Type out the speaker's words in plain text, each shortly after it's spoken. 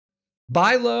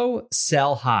Buy low,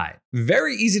 sell high.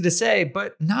 Very easy to say,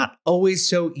 but not always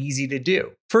so easy to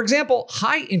do. For example,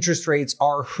 high interest rates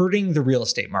are hurting the real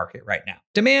estate market right now.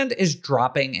 Demand is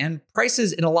dropping and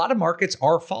prices in a lot of markets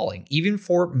are falling, even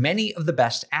for many of the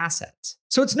best assets.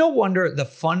 So it's no wonder the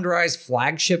Fundrise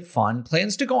flagship fund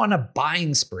plans to go on a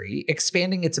buying spree,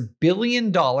 expanding its $1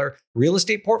 billion real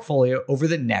estate portfolio over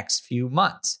the next few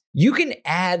months. You can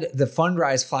add the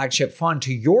Fundrise flagship fund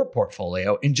to your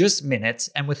portfolio in just minutes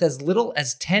and with as little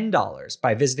as $10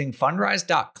 by visiting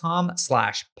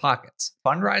fundrise.com/pockets.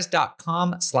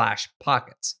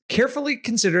 Fundrise.com/pockets. Carefully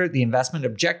consider the investment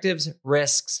objectives,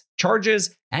 risks,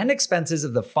 charges, and expenses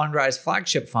of the Fundrise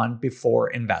flagship fund before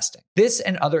investing. This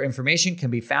and other information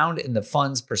can be found in the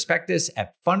fund's prospectus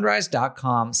at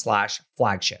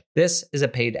fundrise.com/flagship. This is a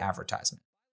paid advertisement.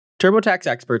 TurboTax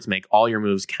experts make all your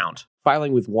moves count,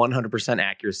 filing with 100%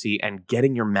 accuracy and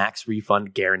getting your max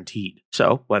refund guaranteed.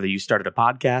 So, whether you started a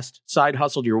podcast, side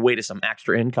hustled your way to some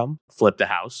extra income, flipped a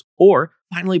house, or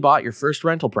finally bought your first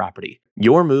rental property,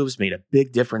 your moves made a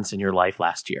big difference in your life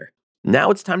last year. Now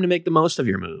it's time to make the most of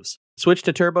your moves. Switch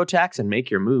to TurboTax and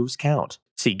make your moves count.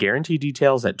 See guarantee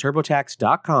details at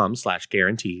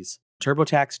turbotax.com/guarantees.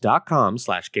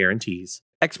 turbotax.com/guarantees.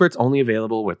 Experts only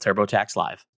available with TurboTax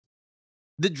Live.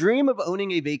 The dream of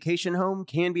owning a vacation home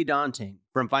can be daunting.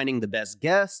 From finding the best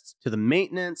guests, to the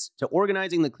maintenance, to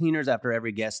organizing the cleaners after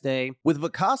every guest stay. With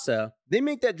Vacasa, they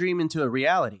make that dream into a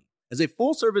reality. As a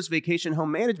full-service vacation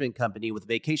home management company with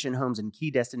vacation homes in key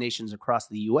destinations across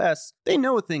the U.S., they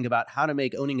know a thing about how to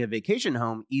make owning a vacation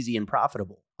home easy and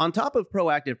profitable. On top of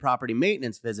proactive property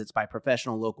maintenance visits by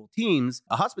professional local teams,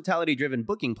 a hospitality-driven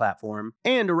booking platform,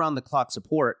 and around-the-clock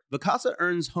support, Vacasa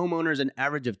earns homeowners an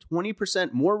average of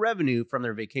 20% more revenue from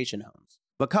their vacation homes.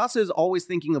 Vacasa is always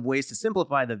thinking of ways to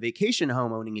simplify the vacation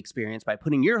home owning experience by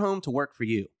putting your home to work for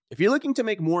you. If you're looking to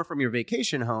make more from your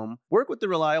vacation home, work with the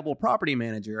reliable property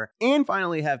manager, and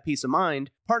finally have peace of mind,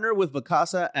 partner with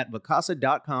Vacasa at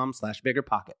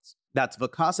vacasa.com/biggerpockets. That's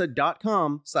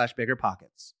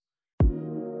vacasa.com/biggerpockets.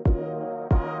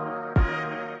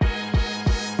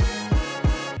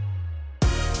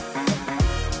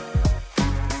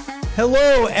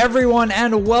 Hello, everyone,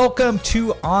 and welcome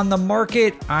to On the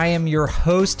Market. I am your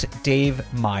host, Dave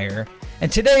Meyer.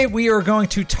 And today we are going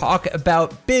to talk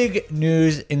about big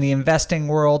news in the investing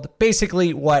world,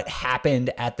 basically what happened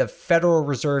at the Federal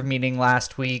Reserve meeting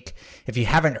last week. If you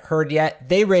haven't heard yet,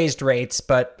 they raised rates,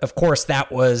 but of course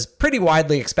that was pretty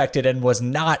widely expected and was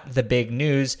not the big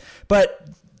news. But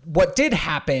what did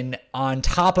happen on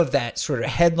top of that sort of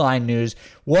headline news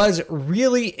was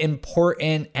really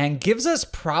important and gives us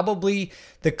probably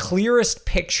the clearest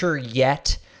picture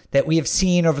yet that we have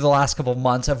seen over the last couple of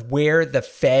months of where the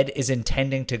Fed is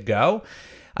intending to go.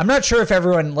 I'm not sure if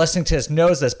everyone listening to this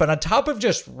knows this, but on top of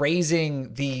just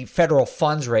raising the federal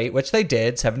funds rate, which they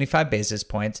did, 75 basis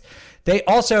points, they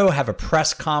also have a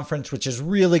press conference, which is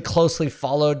really closely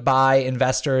followed by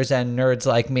investors and nerds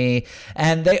like me.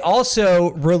 And they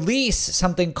also release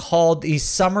something called the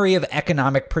Summary of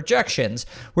Economic Projections,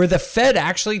 where the Fed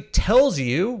actually tells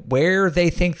you where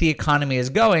they think the economy is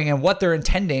going and what they're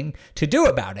intending to do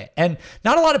about it. And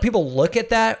not a lot of people look at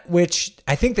that, which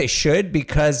I think they should,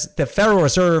 because the Federal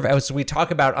Reserve, as we talk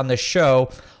about on the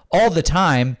show all the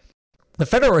time, the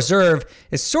Federal Reserve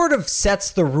is sort of sets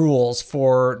the rules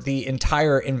for the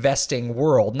entire investing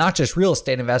world, not just real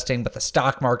estate investing, but the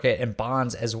stock market and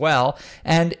bonds as well.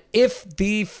 And if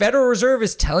the Federal Reserve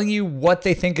is telling you what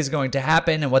they think is going to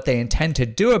happen and what they intend to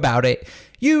do about it,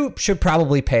 you should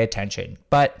probably pay attention.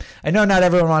 But I know not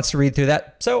everyone wants to read through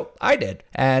that, so I did.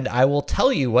 And I will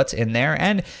tell you what's in there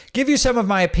and give you some of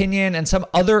my opinion and some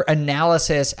other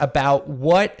analysis about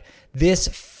what this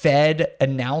Fed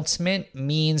announcement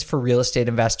means for real estate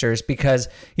investors, because,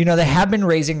 you know, they have been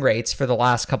raising rates for the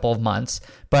last couple of months,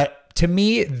 but to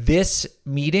me, this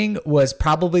meeting was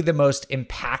probably the most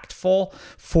impactful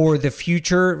for the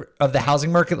future of the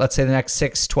housing market, let's say the next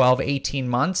 6, 12, 18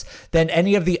 months, than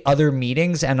any of the other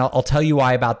meetings. And I'll tell you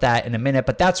why about that in a minute.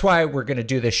 But that's why we're going to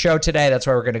do this show today. That's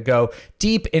why we're going to go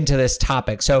deep into this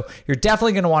topic. So you're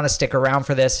definitely going to want to stick around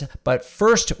for this. But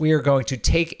first, we are going to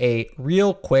take a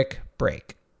real quick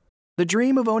break. The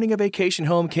dream of owning a vacation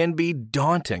home can be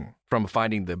daunting. From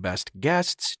finding the best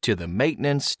guests, to the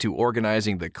maintenance, to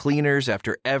organizing the cleaners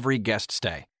after every guest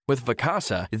stay. With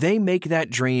Vacasa, they make that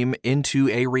dream into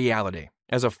a reality.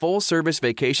 As a full-service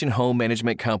vacation home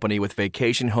management company with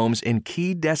vacation homes in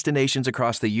key destinations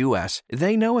across the U.S.,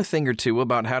 they know a thing or two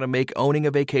about how to make owning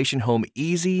a vacation home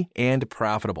easy and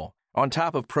profitable. On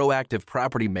top of proactive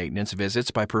property maintenance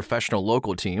visits by professional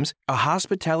local teams, a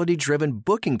hospitality-driven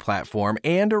booking platform,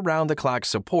 and around-the-clock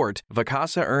support,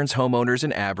 Vacasa earns homeowners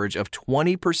an average of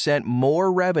 20% more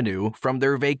revenue from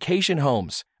their vacation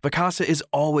homes. Vacasa is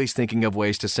always thinking of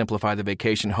ways to simplify the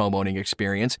vacation homeowning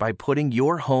experience by putting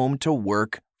your home to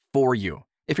work for you.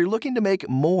 If you're looking to make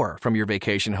more from your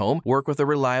vacation home, work with a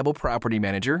reliable property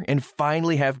manager, and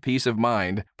finally have peace of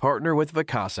mind, partner with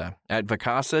Vacasa at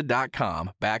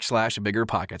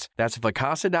vacasa.com/biggerpockets. That's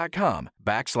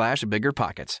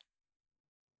vacasa.com/biggerpockets.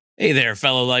 Hey there,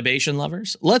 fellow libation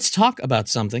lovers. Let's talk about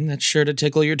something that's sure to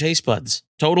tickle your taste buds.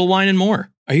 Total Wine &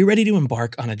 More. Are you ready to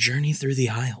embark on a journey through the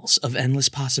aisles of endless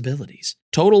possibilities?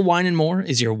 Total Wine & More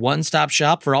is your one-stop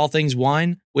shop for all things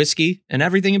wine, whiskey, and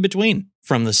everything in between.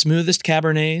 From the smoothest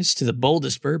Cabernets to the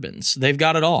boldest bourbons, they've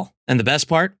got it all. And the best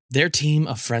part? Their team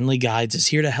of friendly guides is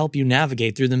here to help you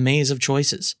navigate through the maze of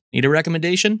choices. Need a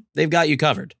recommendation? They've got you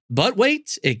covered. But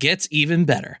wait, it gets even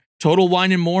better. Total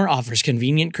Wine & More offers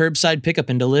convenient curbside pickup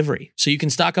and delivery, so you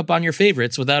can stock up on your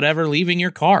favorites without ever leaving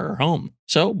your car or home.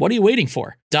 So what are you waiting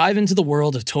for? Dive into the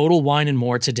world of Total Wine &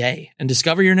 More today and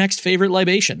discover your next favorite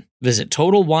libation. Visit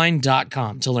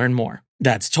TotalWine.com to learn more.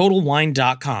 That's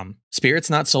TotalWine.com. Spirits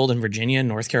not sold in Virginia and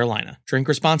North Carolina. Drink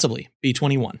responsibly.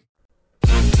 B21.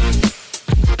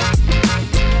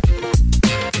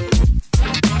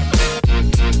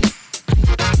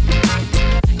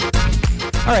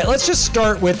 All right, let's just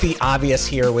start with the obvious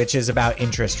here, which is about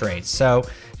interest rates. So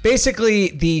basically,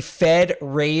 the Fed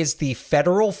raised the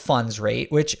federal funds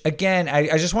rate, which, again,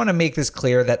 I just want to make this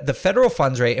clear that the federal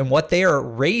funds rate and what they are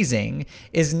raising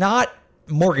is not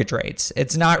mortgage rates.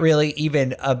 It's not really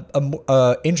even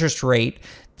a interest rate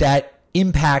that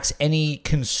impacts any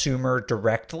consumer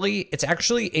directly. It's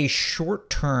actually a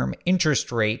short-term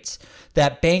interest rates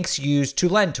that banks use to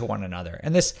lend to one another.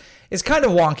 And this is kind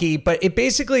of wonky, but it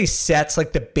basically sets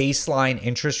like the baseline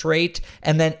interest rate,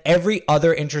 and then every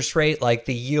other interest rate, like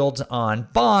the yields on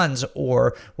bonds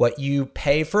or what you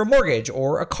pay for a mortgage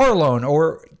or a car loan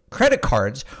or credit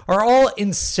cards, are all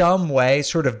in some way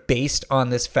sort of based on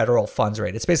this federal funds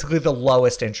rate. It's basically the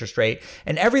lowest interest rate,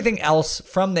 and everything else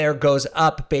from there goes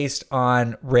up based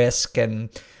on risk and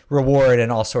reward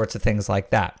and all sorts of things like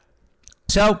that.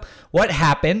 So what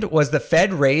happened was the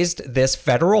Fed raised this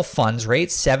federal funds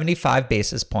rate 75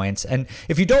 basis points. And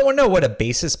if you don't know what a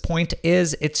basis point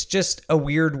is, it's just a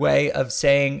weird way of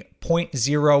saying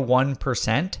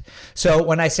 0.01%. So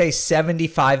when I say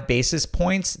 75 basis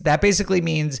points, that basically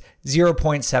means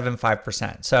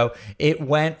 0.75%. So it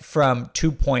went from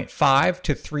 2.5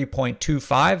 to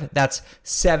 3.25. That's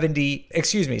 70,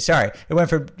 excuse me, sorry. It went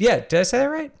from, did I say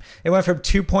that right? It went from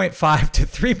 2.5 to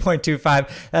 3.25.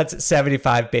 That's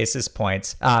 75 basis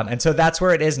points. And so that's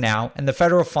where it is now. And the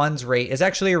federal funds rate is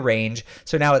actually a range.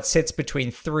 So now it sits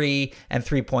between 3 and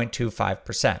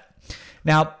 3.25%.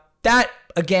 Now, that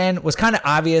again was kind of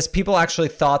obvious. People actually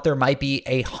thought there might be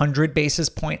a 100 basis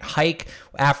point hike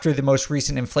after the most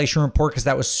recent inflation report because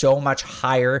that was so much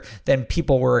higher than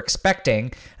people were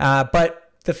expecting.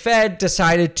 But the Fed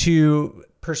decided to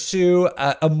pursue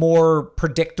a more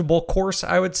predictable course,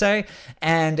 I would say,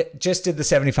 and just did the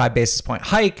 75 basis point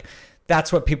hike.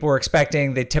 That's what people were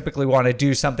expecting. They typically want to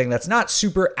do something that's not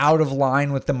super out of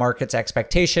line with the market's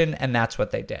expectation, and that's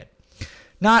what they did.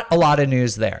 Not a lot of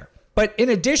news there. But in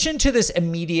addition to this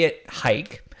immediate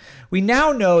hike, we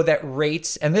now know that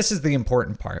rates, and this is the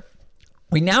important part,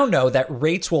 we now know that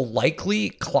rates will likely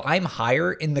climb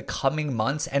higher in the coming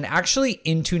months and actually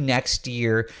into next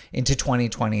year, into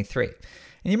 2023.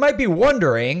 And you might be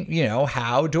wondering,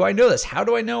 how do I know this? How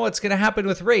do I know what's going to happen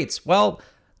with rates? Well,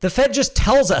 the Fed just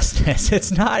tells us this.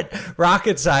 It's not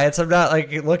rocket science. I'm not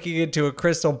looking into a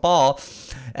crystal ball.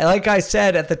 And like I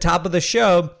said at the top of the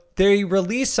show, they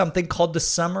released something called the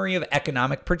Summary of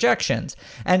Economic Projections.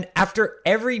 And after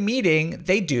every meeting,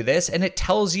 they do this, and it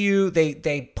tells you,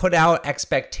 they put out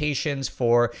expectations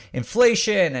for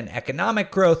inflation and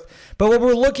economic growth. But what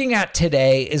we're looking at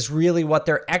today is really what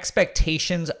their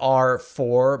expectations are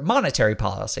for monetary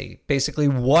policy. Basically,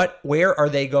 where are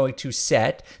they going to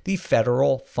set the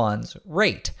federal funds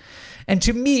rate? And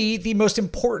to me, the most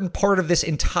important part of this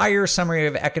entire Summary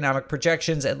of Economic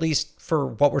Projections, at least for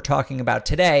what we're talking about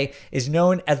today, is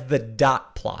known as the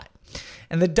dot plot.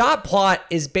 And the dot plot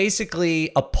is basically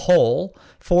a poll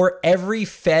for every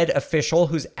Fed official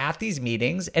who's at these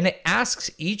meetings, and it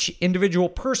asks each individual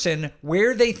person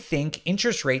where they think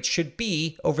interest rates should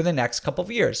be over the next couple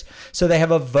of years. So they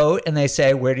have a vote and they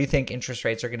say, where do you think interest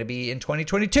rates are going to be in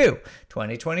 2022,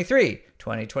 2023,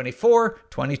 2024,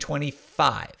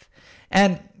 2025?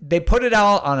 And they put it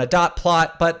all on a dot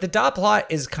plot, but the dot plot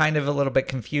is kind of a little bit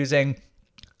confusing.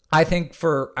 I think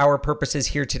for our purposes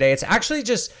here today, it's actually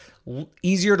just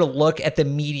easier to look at the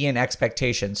median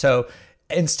expectation. So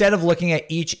instead of looking at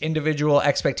each individual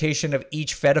expectation of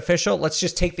each Fed official, let's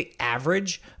just take the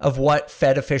average of what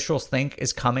Fed officials think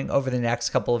is coming over the next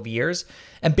couple of years.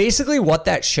 And basically what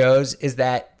that shows is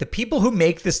that the people who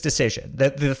make this decision,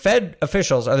 the Fed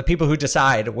officials are the people who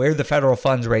decide where the federal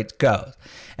funds rate goes.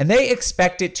 And they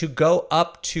expect it to go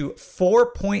up to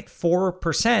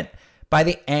 4.4% by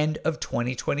the end of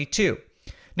 2022.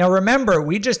 Now remember,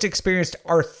 we just experienced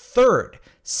our third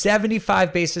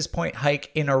 75 basis point hike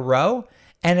in a row.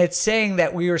 And it's saying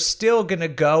that we are still going to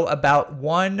go about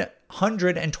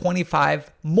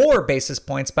 125 more basis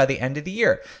points by the end of the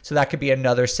year. So that could be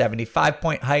another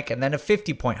 75-point hike and then a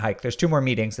 50-point hike. There's 2 more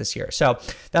meetings this year. So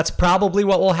that's probably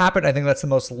what will happen. I think that's the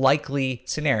most likely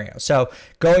scenario. So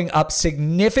going up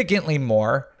significantly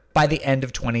more by the end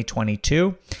of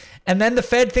 2022. And then the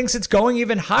Fed thinks it's going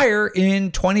even higher in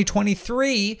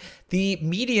 2023. The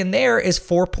median there is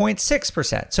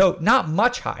 4.6%. So not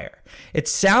much higher. It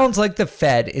sounds like the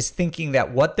Fed is thinking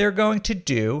that what they're going to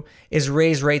do is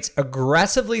raise rates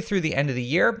aggressively through the end of the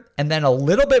year and then a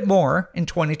little bit more in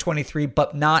 2023,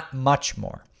 but not much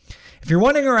more. If you're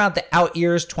wondering around the out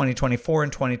years, 2024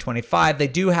 and 2025, they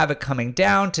do have it coming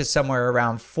down to somewhere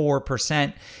around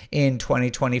 4% in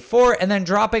 2024 and then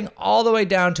dropping all the way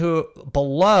down to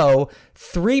below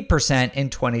 3%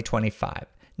 in 2025.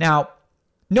 Now,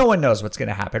 no one knows what's going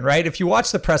to happen, right? If you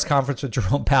watch the press conference with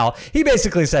Jerome Powell, he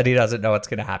basically said he doesn't know what's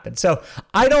going to happen. So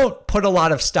I don't put a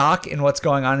lot of stock in what's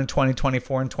going on in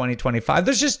 2024 and 2025.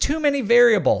 There's just too many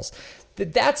variables.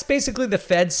 That's basically the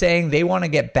Fed saying they want to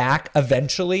get back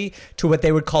eventually to what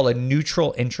they would call a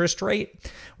neutral interest rate.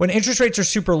 When interest rates are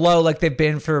super low, like they've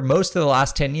been for most of the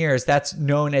last 10 years, that's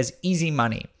known as easy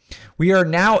money. We are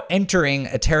now entering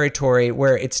a territory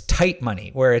where it's tight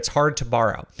money, where it's hard to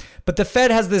borrow. But the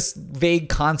Fed has this vague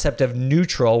concept of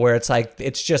neutral, where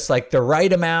it's just like the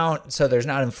right amount. So there's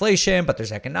not inflation, but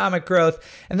there's economic growth.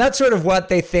 And that's sort of what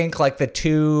they think like the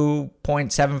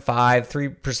 2.75,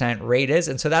 3% rate is.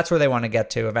 And so that's where they want to get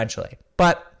to eventually.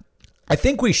 But I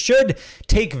think we should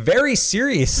take very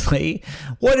seriously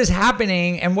what is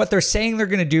happening and what they're saying they're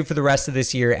going to do for the rest of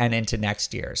this year and into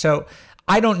next year. So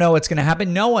I don't know what's going to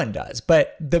happen. No one does.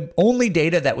 But the only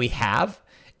data that we have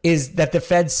is that the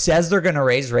Fed says they're going to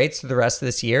raise rates for the rest of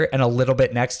this year and a little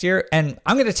bit next year. And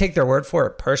I'm going to take their word for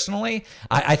it personally.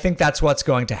 I think that's what's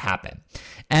going to happen.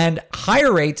 And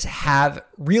higher rates have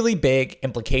really big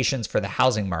implications for the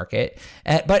housing market.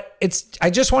 But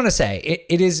I just want to say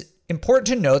it is important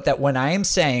to note that when I am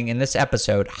saying in this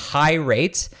episode high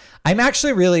rates, I'm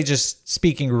actually really just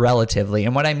speaking relatively.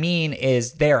 And what I mean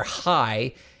is they are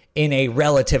high in a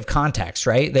relative context,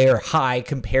 right? They are high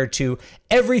compared to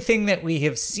everything that we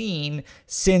have seen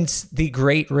since the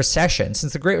Great Recession.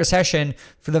 Since the Great Recession,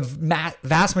 for the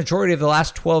vast majority of the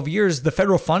last 12 years, the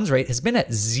federal funds rate has been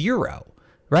at 0,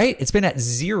 right? It's been at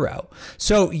 0.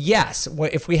 So yes,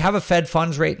 if we have a Fed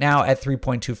funds rate now at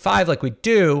 3.25 like we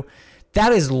do,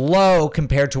 that is low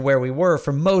compared to where we were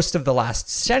for most of the last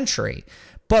century.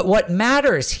 But what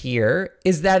matters here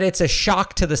is that it's a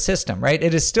shock to the system, right?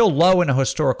 It is still low in a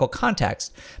historical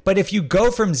context. But if you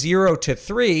go from 0 to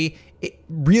 3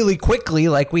 really quickly,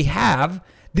 like we have,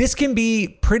 this can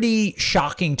be pretty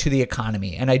shocking to the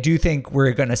economy. And I do think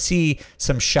we're going to see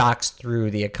some shocks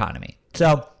through the economy.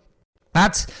 So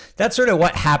that's sort of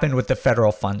what happened with the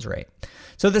federal funds rate.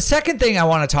 So the second thing I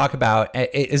want to talk about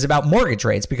is about mortgage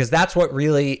rates, because that's what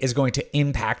really is going to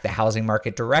impact the housing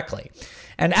market directly.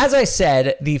 And as I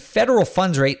said, the federal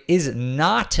funds rate is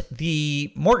not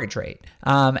the mortgage rate.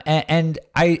 And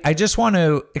I just want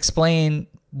to explain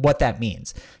what that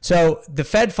means. So the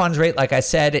Fed funds rate, like I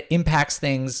said, it impacts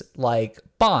things like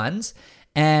bonds.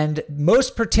 And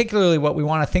most particularly what we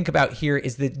want to think about here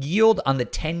is the yield on the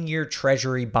 10-year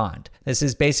Treasury bond. This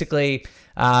is basically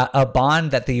a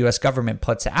bond that the U.S. government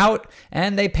puts out,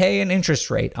 and they pay an interest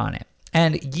rate on it.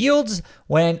 And yields,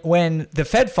 when the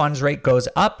Fed funds rate goes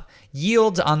up,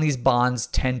 yields on these bonds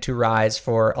tend to rise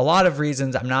for a lot of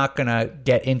reasons I'm not going to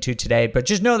get into today, but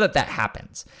just know that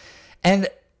happens. And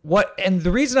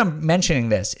the reason I'm mentioning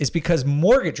this is because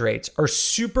mortgage rates are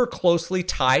super closely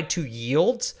tied to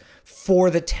yields for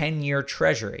the 10-year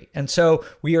Treasury. And so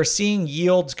we are seeing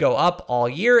yields go up all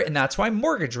year, and that's why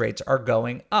mortgage rates are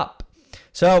going up.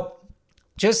 So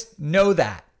just know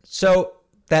that. So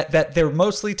that they're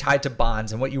mostly tied to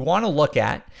bonds. And what you want to look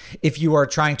at if you are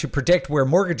trying to predict where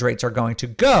mortgage rates are going to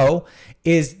go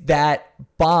is that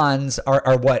bonds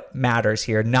are what matters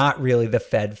here, not really the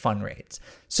Fed fund rates.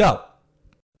 So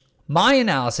my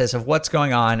analysis of what's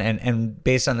going on and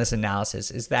based on this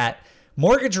analysis is that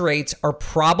mortgage rates are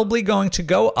probably going to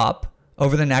go up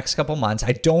over the next couple months.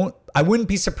 I wouldn't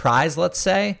be surprised, let's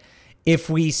say, if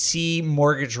we see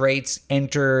mortgage rates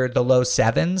enter the low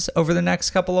 7s over the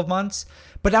next couple of months.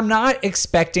 But I'm not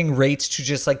expecting rates to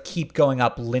just like keep going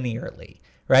up linearly,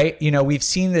 right? You know, we've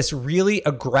seen this really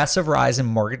aggressive rise in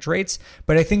mortgage rates,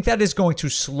 but I think that is going to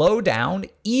slow down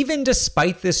even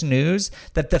despite this news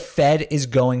that the Fed is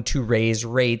going to raise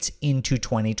rates into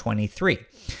 2023.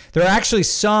 There are actually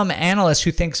some analysts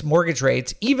who think mortgage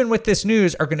rates, even with this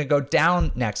news, are going to go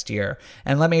down next year.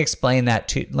 And let me explain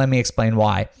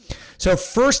why. So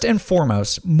first and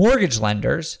foremost, mortgage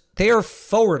lenders, they are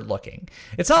forward looking.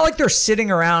 It's not like they're sitting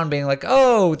around being like,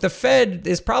 oh, the Fed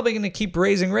is probably going to keep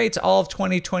raising rates all of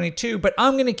 2022, but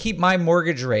I'm going to keep my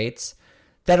mortgage rates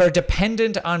that are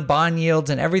dependent on bond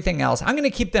yields and everything else, I'm going to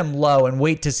keep them low and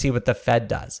wait to see what the Fed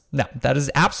does. No, that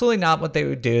is absolutely not what they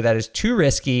would do. That is too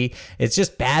risky. It's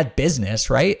just bad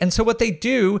business, right? And so what they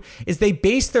do is they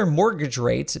base their mortgage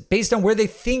rates based on where they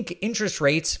think interest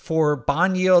rates for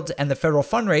bond yields and the federal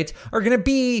fund rates are going to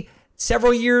be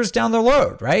several years down the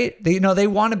road, right? They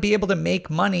want to be able to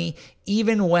make money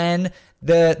even when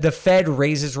the Fed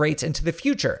raises rates into the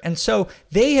future. And so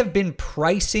they have been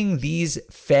pricing these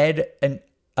Fed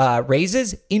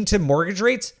raises into mortgage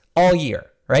rates all year,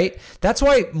 right? That's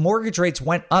why mortgage rates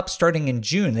went up starting in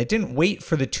June. They didn't wait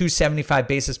for the 275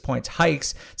 basis points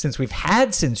hikes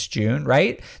since June,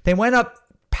 right? They went up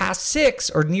past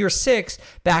 6 or near 6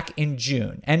 back in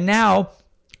June. And now,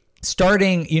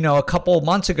 starting, a couple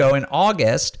months ago in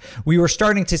August, we were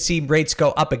starting to see rates go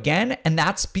up again. And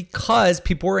that's because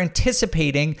people were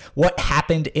anticipating what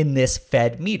happened in this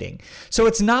Fed meeting. So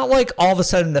it's not like all of a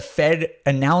sudden the Fed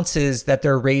announces that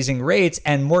they're raising rates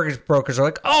and mortgage brokers are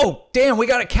like, oh, damn, we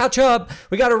got to catch up.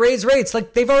 We got to raise rates.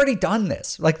 Like they've already done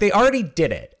this. Like they already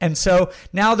did it. And so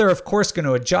now they're, of course, going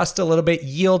to adjust a little bit.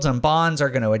 Yields on bonds are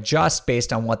going to adjust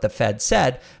based on what the Fed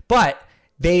said. But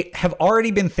they have already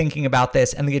been thinking about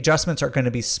this, and the adjustments are going to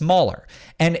be smaller.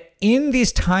 And in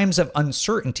these times of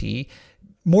uncertainty,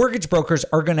 mortgage brokers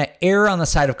are going to err on the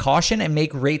side of caution and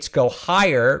make rates go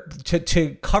higher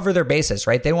to cover their bases,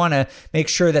 right? They want to make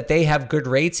sure that they have good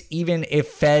rates, even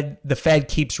if the Fed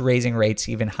keeps raising rates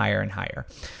even higher and higher.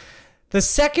 The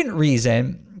second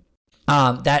reason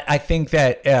that I think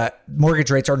that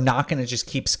mortgage rates are not going to just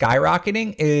keep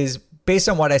skyrocketing is based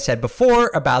on what I said before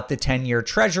about the 10-year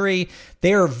Treasury.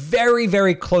 They are very,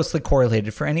 very closely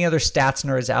correlated. For any other stats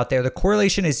nerds out there, the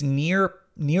correlation is near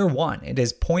 1. It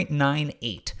is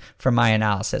 0.98 from my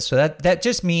analysis. So that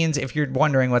just means, if you're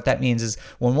wondering what that means, is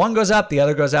when one goes up, the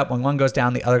other goes up. When one goes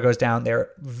down, the other goes down. They're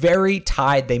very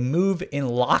tied. They move in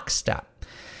lockstep.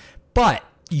 But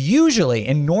usually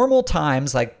in normal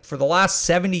times, like for the last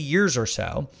 70 years or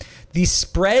so, the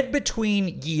spread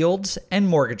between yields and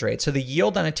mortgage rates, so the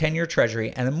yield on a 10-year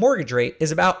Treasury and the mortgage rate,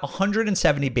 is about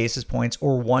 170 basis points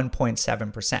or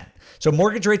 1.7%. So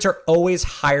mortgage rates are always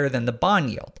higher than the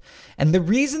bond yield. And the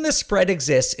reason the spread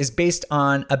exists is based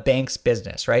on a bank's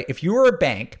business, right? If you are a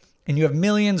bank and you have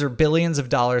millions or billions of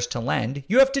dollars to lend,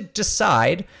 you have to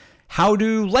decide how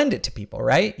to lend it to people,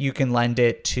 right? You can lend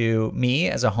it to me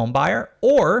as a home buyer,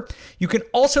 or you can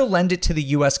also lend it to the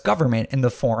US government in the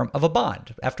form of a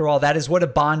bond. After all, that is what a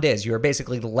bond is. You are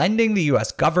basically lending the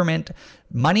US government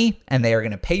money, and they are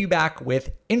going to pay you back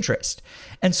with interest.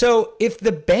 And so if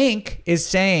the bank is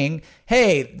saying,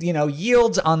 hey,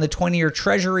 yields on the 20-year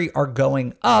Treasury are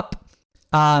going up,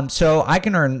 so I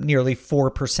can earn nearly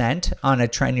 4% on a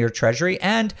 10-year Treasury,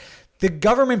 and the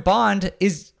government bond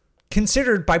is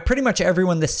considered by pretty much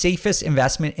everyone the safest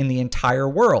investment in the entire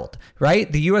world,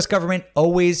 right? The US government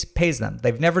always pays them.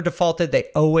 They've never defaulted. They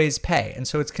always pay. And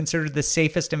so it's considered the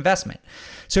safest investment.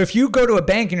 So if you go to a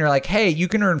bank and you're like, hey, you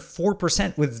can earn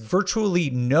 4% with virtually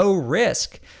no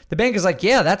risk, the bank is like,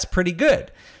 yeah, that's pretty good.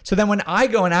 So then when I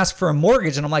go and ask for a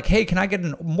mortgage and I'm like, hey, can I get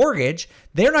a mortgage?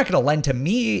 They're not going to lend to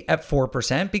me at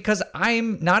 4% because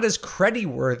I'm not as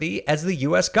creditworthy as the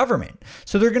US government.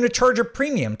 So they're going to charge a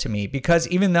premium to me because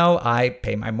even though I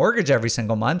pay my mortgage every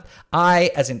single month,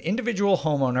 I, as an individual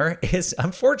homeowner, is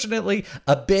unfortunately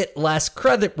a bit less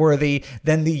creditworthy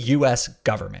than the US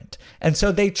government. And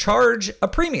so they charge a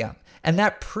premium. And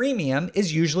that premium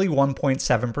is usually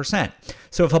 1.7%.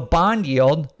 So if a bond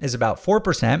yield is about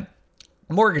 4%,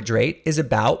 mortgage rate is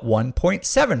about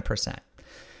 1.7%.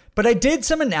 But I did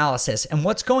some analysis, and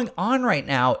what's going on right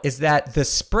now is that the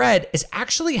spread is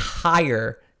actually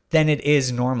higher than it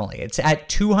is normally. It's at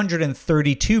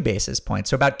 232 basis points,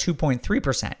 so about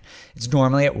 2.3%. It's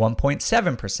normally at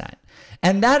 1.7%.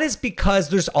 And that is because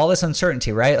there's all this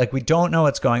uncertainty, right? Like we don't know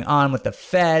what's going on with the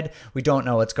Fed. We don't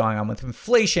know what's going on with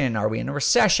inflation. Are we in a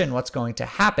recession? What's going to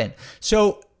happen?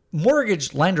 So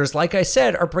mortgage lenders, like I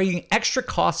said, are being extra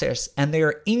cautious and they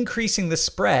are increasing the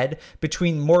spread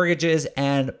between mortgages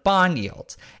and bond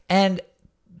yields. And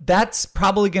that's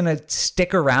probably going to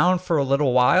stick around for a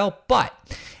little while. But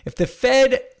if the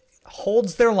Fed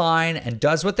holds their line and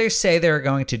does what they say they're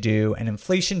going to do, and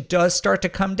inflation does start to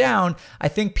come down, I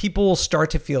think people will start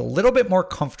to feel a little bit more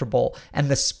comfortable, and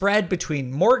the spread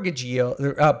between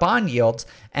bond yields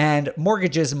and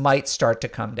mortgages might start to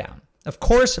come down. Of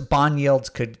course, bond yields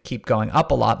could keep going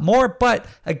up a lot more, but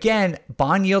again,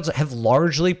 bond yields have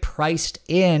largely priced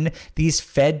in these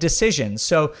Fed decisions.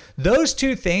 So those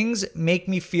two things make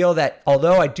me feel that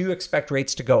although I do expect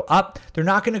rates to go up, they're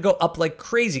not going to go up like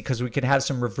crazy because we could have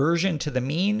some reversion to the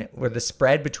mean or the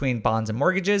spread between bonds and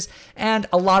mortgages. And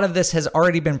a lot of this has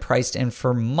already been priced in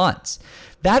for months.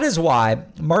 That is why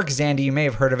Mark Zandi, you may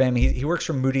have heard of him. He works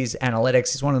for Moody's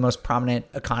Analytics. He's one of the most prominent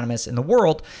economists in the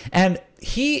world. And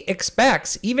he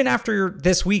expects, even after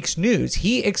this week's news,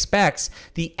 he expects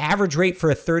the average rate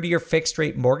for a 30-year fixed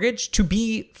rate mortgage to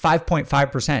be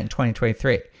 5.5% in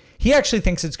 2023. He actually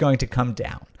thinks it's going to come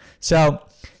down. So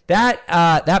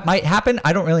that might happen.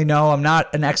 I don't really know. I'm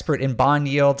not an expert in bond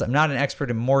yields. I'm not an expert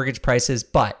in mortgage prices,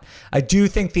 but I do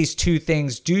think these two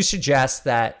things do suggest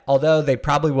that although they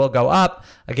probably will go up,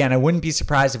 again, I wouldn't be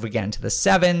surprised if we get into the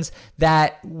sevens,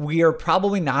 that we are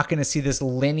probably not going to see this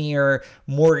linear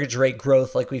mortgage rate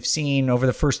growth like we've seen over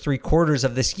the first 3 quarters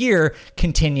of this year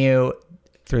continue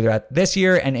throughout this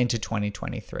year and into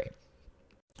 2023.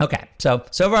 Okay, so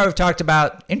far we've talked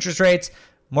about interest rates,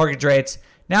 mortgage rates.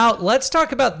 Now, let's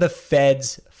talk about the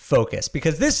Fed's focus,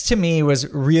 because this to me was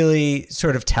really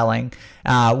sort of telling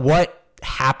what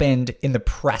happened in the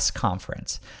press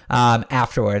conference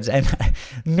afterwards. And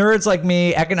nerds like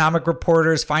me, economic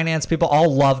reporters, finance people,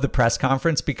 all love the press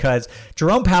conference because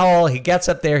Jerome Powell, he gets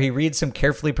up there, he reads some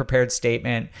carefully prepared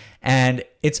statement, and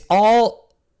it's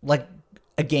all like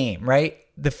a game, right?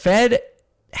 The Fed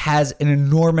has an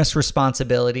enormous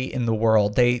responsibility in the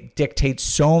world. They dictate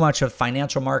so much of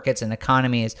financial markets and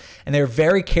economies, and they're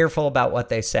very careful about what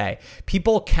they say.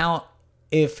 People count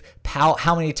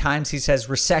how many times he says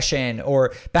recession,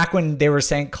 or back when they were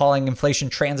calling inflation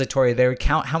transitory, they would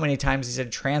count how many times he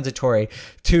said transitory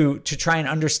to try and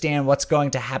understand what's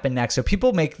going to happen next. So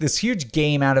people make this huge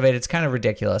game out of it. It's kind of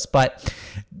ridiculous. But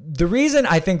the reason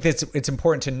I think that it's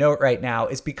important to note right now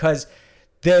is because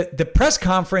the press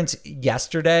conference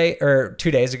yesterday or 2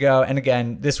 days ago, and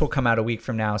again, this will come out a week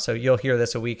from now, so you'll hear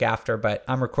this a week after, but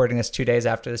I'm recording this 2 days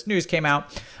after this news came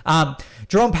out.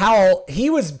 Jerome Powell, he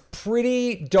was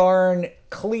pretty darn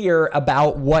clear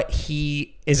about what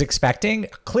he is expecting,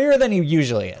 clearer than he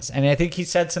usually is. And I think he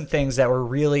said some things that were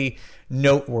really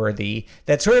noteworthy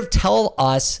that sort of tell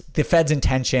us the Fed's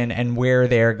intention and where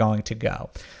they're going to go.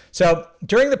 So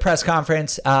during the press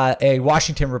conference, a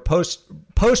Washington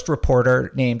Post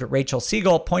reporter named Rachel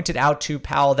Siegel pointed out to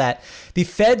Powell that the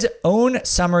Fed's own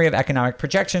summary of economic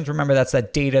projections, remember that's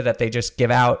that data that they just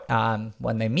give out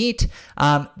when they meet,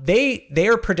 they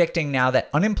are predicting now that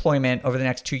unemployment over the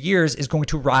next 2 years is going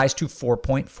to rise to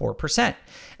 4.4%.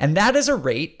 And that is a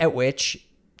rate at which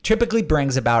typically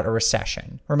brings about a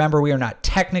recession. Remember, we are not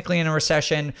technically in a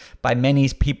recession. By many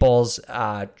people's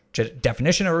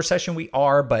definition of recession, we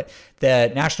are, but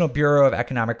the National Bureau of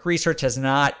Economic Research has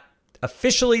not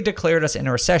officially declared us in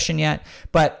a recession yet.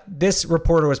 But this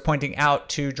reporter was pointing out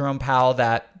to Jerome Powell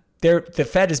that the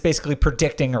Fed is basically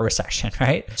predicting a recession,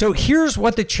 right? So here's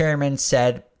what the chairman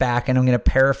said back, and I'm going to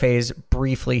paraphrase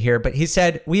briefly here, but he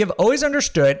said, "We have always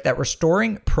understood that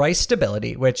restoring price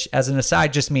stability," which as an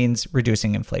aside just means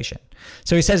reducing inflation.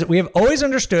 So he says, "We have always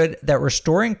understood that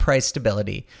restoring price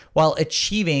stability while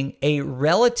achieving a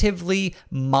relatively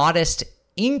modest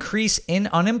increase in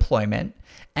unemployment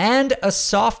and a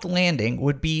soft landing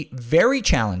would be very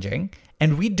challenging.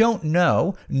 And we don't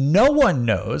know, no one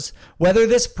knows, whether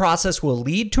this process will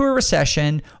lead to a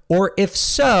recession, or if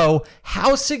so,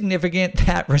 how significant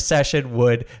that recession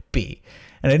would be."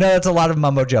 And I know that's a lot of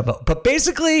mumbo jumbo, but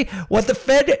basically what the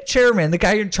Fed chairman, the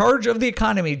guy in charge of the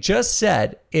economy, just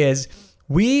said is,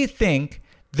 we think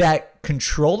that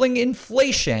controlling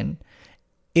inflation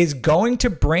is going to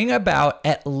bring about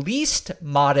at least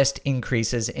modest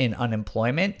increases in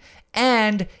unemployment,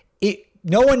 and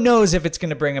no one knows if it's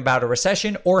going to bring about a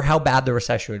recession or how bad the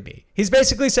recession would be. He's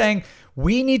basically saying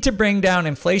we need to bring down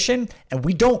inflation, and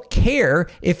we don't care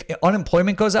if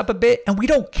unemployment goes up a bit, and we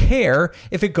don't care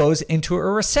if it goes into a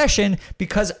recession,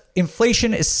 because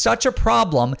inflation is such a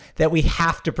problem that we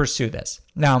have to pursue this.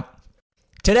 Now,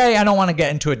 Today, I don't want to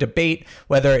get into a debate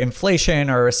whether inflation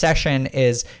or recession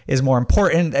is more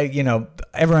important.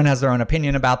 Everyone has their own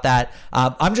opinion about that.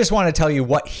 I just want to tell you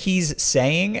what he's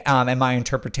saying and my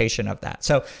interpretation of that.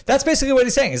 So that's basically what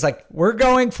he's saying. He's like, we're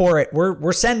going for it.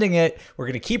 We're sending it. We're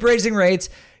going to keep raising rates.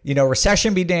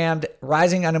 Recession be damned,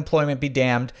 rising unemployment be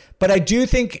damned. But I do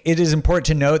think it is important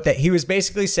to note that he was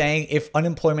basically saying if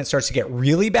unemployment starts to get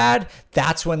really bad,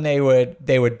 that's when they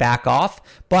would back off.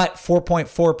 But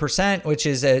 4.4%, which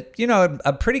is a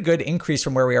pretty good increase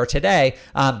from where we are today,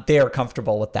 they are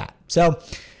comfortable with that. So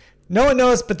no one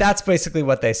knows, but that's basically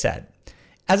what they said.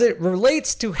 As it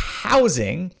relates to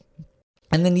housing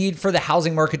and the need for the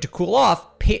housing market to cool off,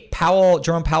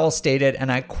 Jerome Powell stated,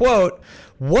 and I quote,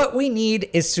 "What we need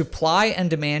is supply and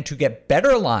demand to get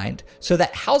better aligned so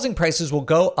that housing prices will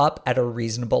go up at a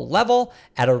reasonable level,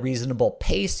 at a reasonable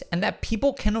pace, and that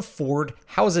people can afford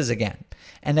houses again."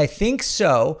 And I think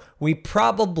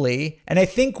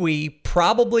we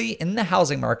probably in the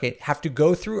housing market have to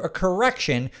go through a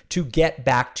correction to get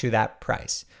back to that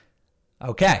price.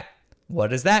 Okay.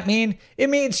 What does that mean? It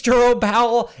means Jerome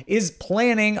Powell is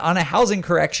planning on a housing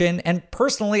correction. And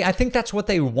personally, I think that's what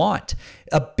they want.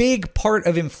 A big part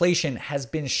of inflation has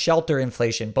been shelter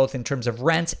inflation, both in terms of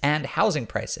rents and housing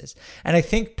prices. And I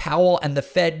think Powell and the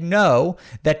Fed know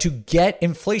that to get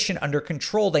inflation under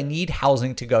control, they need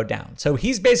housing to go down. So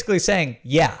he's basically saying,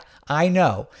 yeah, I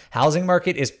know housing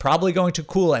market is probably going to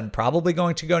cool and probably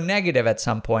going to go negative at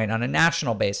some point on a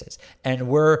national basis. And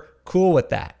we're cool with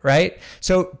that, right?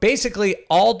 So basically,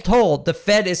 all told, the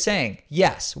Fed is saying,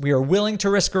 yes, we are willing to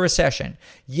risk a recession.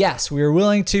 Yes, we are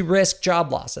willing to risk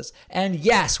job losses. And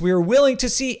yes, we are willing to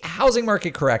see a housing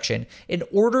market correction in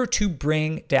order to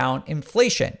bring down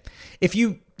inflation. If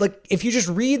you just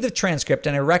read the transcript,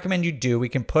 and I recommend you do, we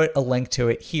can put a link to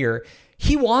it here.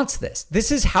 He wants this.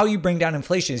 This is how you bring down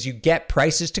inflation, is you get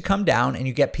prices to come down and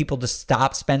you get people to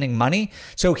stop spending money.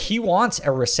 So he wants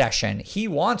a recession. He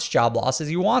wants job losses.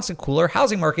 He wants a cooler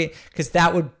housing market because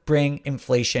that would bring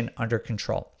inflation under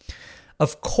control.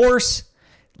 Of course,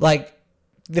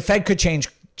 the Fed could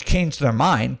change their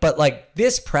mind, but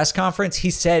this press conference, he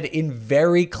said in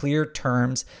very clear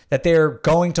terms that they're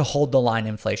going to hold the line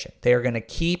inflation. They are going to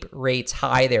keep rates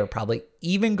high. They're probably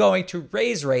even going to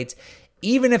raise rates,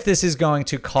 even if this is going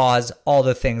to cause all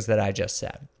the things that I just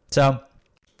said. So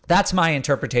that's my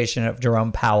interpretation of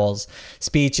Jerome Powell's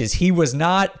speech. Is he was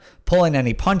not pulling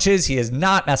any punches. He is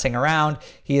not messing around.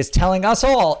 He is telling us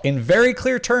all in very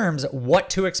clear terms what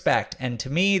to expect. And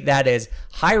to me, that is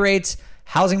high rates,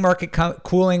 housing market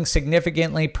cooling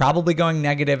significantly, probably going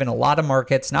negative in a lot of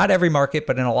markets, not every market,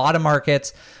 but in a lot of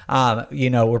markets.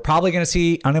 We're probably going to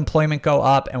see unemployment go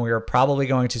up, and we are probably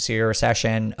going to see a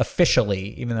recession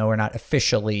officially, even though we're not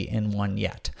officially in one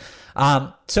yet.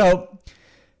 So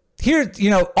here,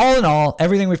 all in all,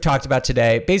 everything we've talked about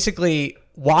today, basically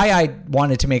why I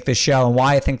wanted to make this show and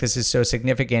why I think this is so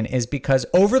significant is because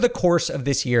over the course of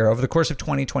this year, over the course of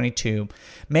 2022,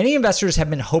 many investors have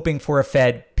been hoping for a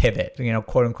Fed pivot,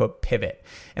 quote unquote pivot.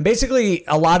 And basically,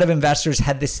 a lot of investors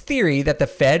had this theory that the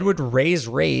Fed would raise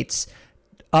rates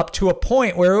up to a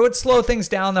point where it would slow things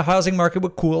down. The housing market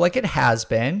would cool like it has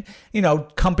been.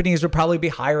 Companies would probably be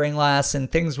hiring less and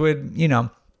things would,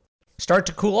 start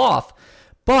to cool off.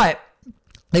 But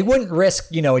they wouldn't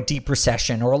risk, a deep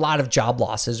recession or a lot of job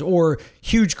losses or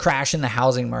huge crash in the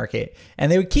housing market. And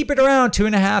they would keep it around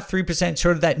 2.5%, 3%,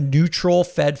 sort of that neutral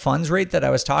Fed funds rate that I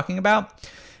was talking about.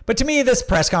 But to me, this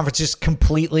press conference just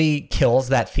completely kills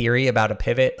that theory about a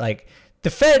pivot. The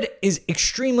Fed is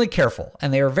extremely careful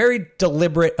and they are very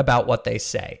deliberate about what they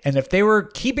say. And if they were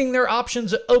keeping their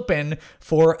options open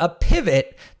for a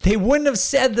pivot, they wouldn't have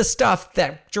said the stuff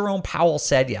that Jerome Powell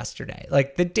said yesterday.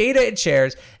 The data it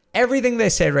shares, everything they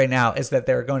say right now is that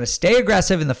they're going to stay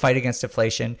aggressive in the fight against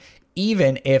inflation,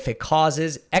 even if it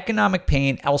causes economic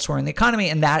pain elsewhere in the economy,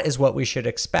 and that is what we should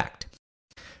expect.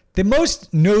 The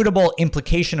most notable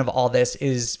implication of all this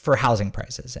is for housing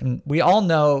prices. And we all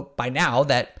know by now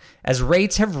that as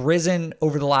rates have risen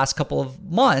over the last couple of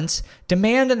months,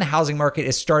 demand in the housing market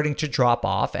is starting to drop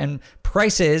off, and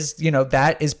prices,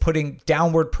 that is putting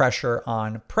downward pressure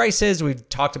on prices. We've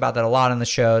talked about that a lot on the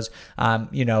shows.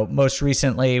 Most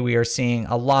recently, we are seeing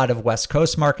a lot of West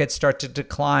Coast markets start to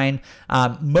decline.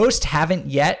 Most haven't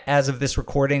yet, as of this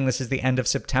recording, this is the end of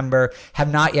September,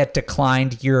 have not yet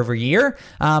declined year over year.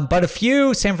 But a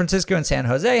few, San Francisco and San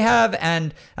Jose have,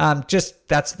 and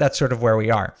that's sort of where we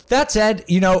are. That said,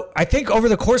 I think over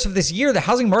the course of this year, the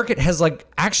housing market has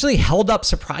actually held up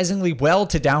surprisingly well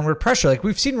to downward pressure.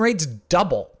 We've seen rates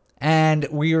double, and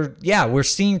we're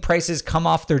seeing prices come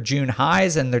off their June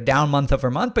highs and they're down month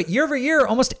over month, but year over year,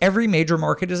 almost every major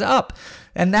market is up.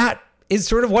 And that is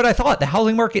sort of what I thought. The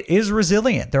housing market is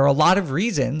resilient. There are a lot of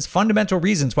reasons, fundamental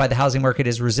reasons why the housing market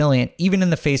is resilient, even in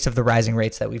the face of the rising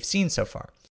rates that we've seen so far.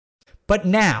 But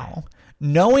now,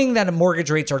 knowing that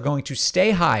mortgage rates are going to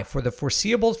stay high for the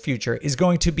foreseeable future is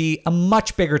going to be a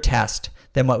much bigger test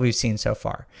than what we've seen so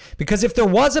far. Because if there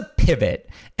was a pivot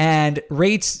and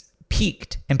rates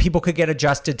peaked and people could get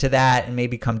adjusted to that and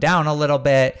maybe come down a little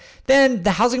bit, then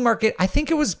the housing market, I think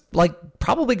it was like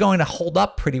probably going to hold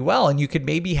up pretty well, and you could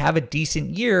maybe have a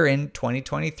decent year in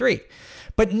 2023.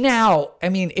 But now, I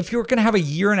mean, if you're going to have a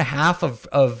year and a half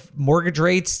of mortgage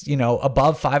rates,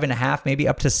 above 5.5%, maybe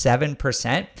up to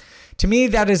 7%, to me,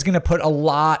 that is going to put a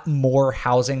lot more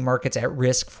housing markets at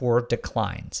risk for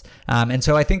declines. And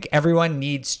so I think everyone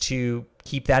needs to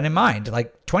keep that in mind.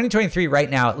 Like 2023 right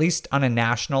now, at least on a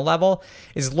national level,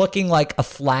 is looking like a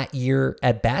flat year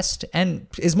at best and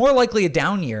is more likely a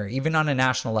down year, even on a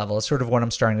national level, is sort of what I'm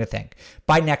starting to think.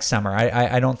 By next summer,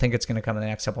 I don't think it's going to come in the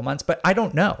next couple months, but I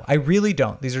don't know. I really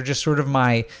don't. These are just sort of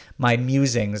my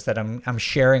musings that I'm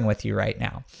sharing with you right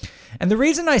now. And the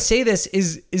reason I say this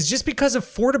is just because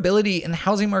affordability in the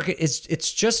housing market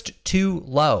it's just too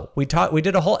low. We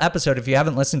did a whole episode, if you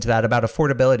haven't listened to that, about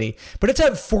affordability, but it's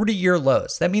at 40-year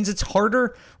lows. That means it's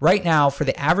harder right now for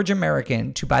the average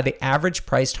American to buy the average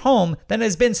priced home than it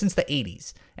has been since the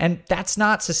 80s. And that's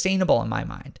not sustainable in my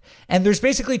mind. And there's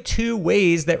basically two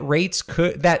ways that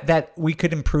that we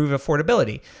could improve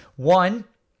affordability. One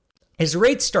is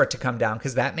rates start to come down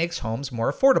because that makes homes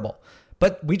more affordable.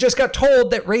 But we just got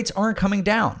told that rates aren't coming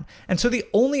down. And so the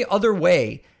only other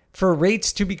way for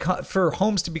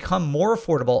homes to become more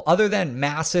affordable, other than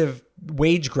massive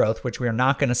wage growth, which we are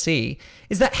not going to see,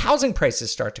 is that housing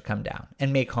prices start to come down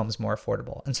and make homes more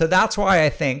affordable. And so that's why I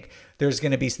think there's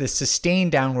going to be this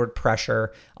sustained downward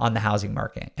pressure on the housing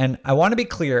market. And I want to be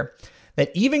clear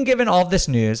that even given all of this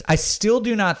news, I still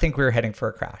do not think we're heading for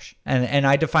a crash. And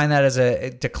I define that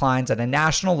as declines at a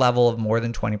national level of more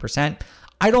than 20%.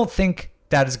 I don't think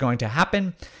that is going to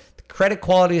happen. The credit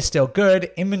quality is still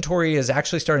good. Inventory is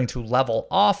actually starting to level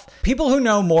off. People who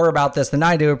know more about this than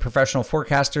I do, professional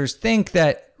forecasters, think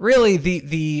that really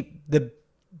the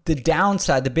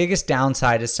downside, the biggest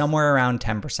downside, is somewhere around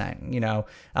 10%,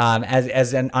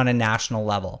 on a national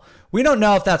level. We don't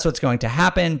know if that's what's going to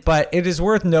happen, but it is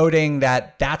worth noting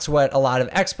that that's what a lot of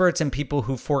experts and people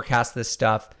who forecast this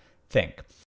stuff think.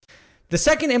 The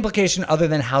second implication, other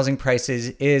than housing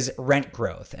prices, is rent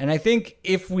growth. And I think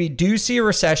if we do see a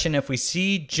recession, if we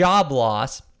see job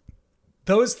loss,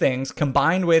 those things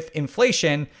combined with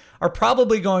inflation are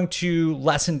probably going to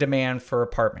lessen demand for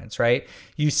apartments, right?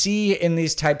 You see in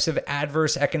these types of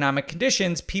adverse economic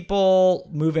conditions, people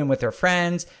move in with their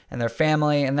friends and their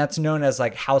family, and that's known as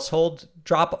like household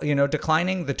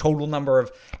declining. The total number of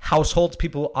households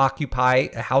people occupy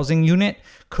a housing unit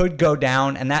could go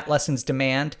down, and that lessens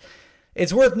demand.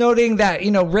 It's worth noting that,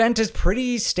 rent is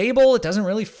pretty stable. It doesn't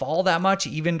really fall that much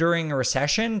even during a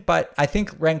recession, but I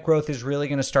think rent growth is really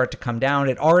going to start to come down.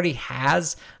 It already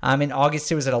has. In August,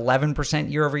 it was at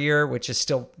 11% year over year, which is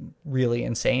still really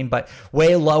insane, but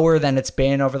way lower than it's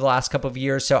been over the last couple of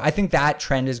years. So I think that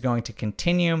trend is going to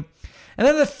continue. And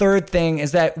then the third thing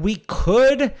is that we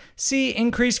could see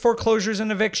increased foreclosures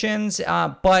and evictions,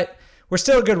 but we're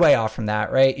still a good way off from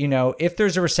that, right? If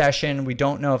there's a recession, we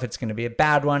don't know if it's going to be a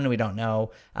bad one. We don't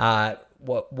know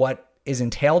what is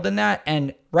entailed in that.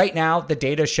 And right now, the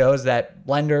data shows that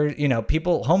lenders,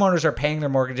 homeowners are paying their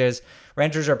mortgages,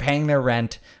 renters are paying their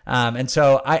rent. And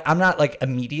so I'm not like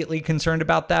immediately concerned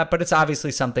about that, but it's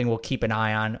obviously something we'll keep an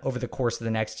eye on over the course of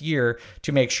the next year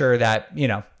to make sure that,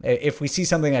 if we see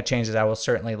something that changes, I will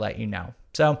certainly let you know.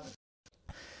 So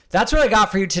that's what I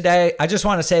got for you today. I just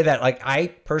want to say that I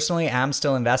personally am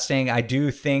still investing. I do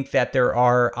think that there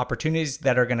are opportunities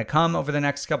that are going to come over the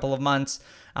next couple of months.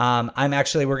 We're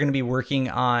going to be working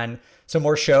on some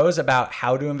more shows about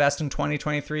how to invest in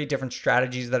 2023, different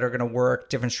strategies that are going to work,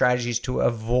 different strategies to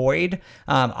avoid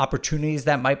opportunities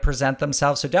that might present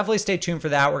themselves. So definitely stay tuned for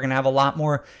that. We're going to have a lot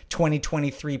more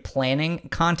 2023 planning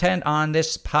content on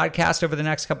this podcast over the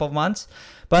next couple of months.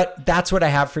 But that's what I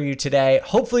have for you today.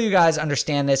 Hopefully you guys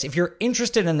understand this. If you're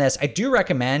interested in this, I do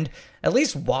recommend at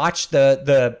least watch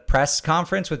the press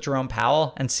conference with Jerome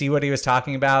Powell and see what he was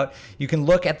talking about. You can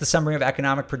look at the summary of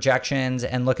economic projections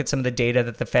and look at some of the data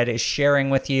that the Fed is sharing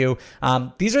with you.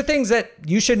 These are things that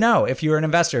you should know if you're an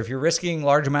investor, if you're risking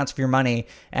large amounts of your money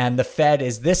and the Fed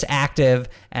is this active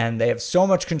and they have so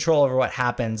much control over what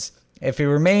happens. If it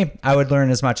were me, I would learn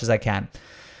as much as I can.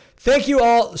 Thank you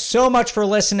all so much for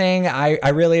listening. I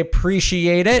really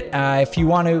appreciate it. If you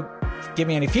want to give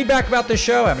me any feedback about this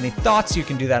show, have any thoughts, you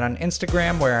can do that on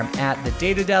Instagram where I'm at The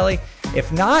Data Deli.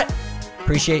 If not,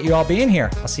 Appreciate you all being here.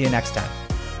 I'll see you next time.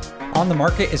 On the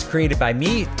Market is created by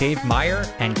me, Dave Meyer,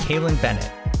 and Kaylin Bennett.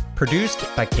 Produced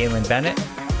by Kaylin Bennett.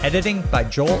 Editing by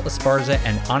Joel Esparza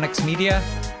and Onyx Media.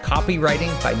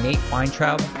 Copywriting by Nate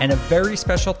Weintraub. And a very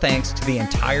special thanks to the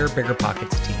entire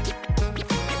BiggerPockets team.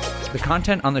 The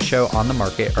content on the show On the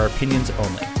Market are opinions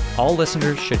only. All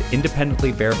listeners should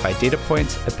independently verify data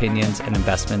points, opinions, and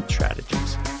investment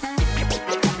strategies.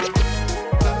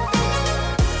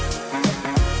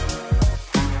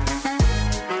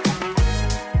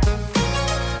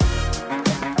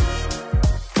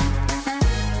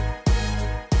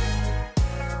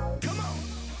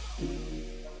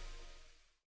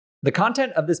 The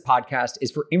content of this podcast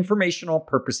is for informational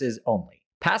purposes only.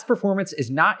 Past performance is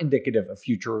not indicative of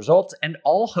future results, and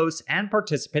all hosts and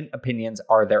participant opinions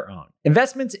are their own.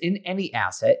 Investments in any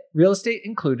asset, real estate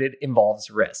included, involves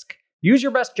risk. Use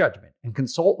your best judgment and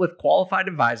consult with qualified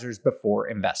advisors before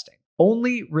investing.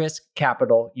 Only risk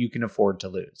capital you can afford to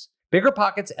lose.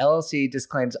 BiggerPockets LLC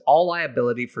disclaims all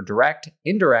liability for direct,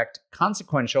 indirect,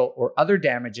 consequential, or other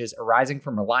damages arising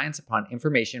from reliance upon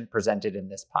information presented in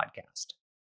this podcast.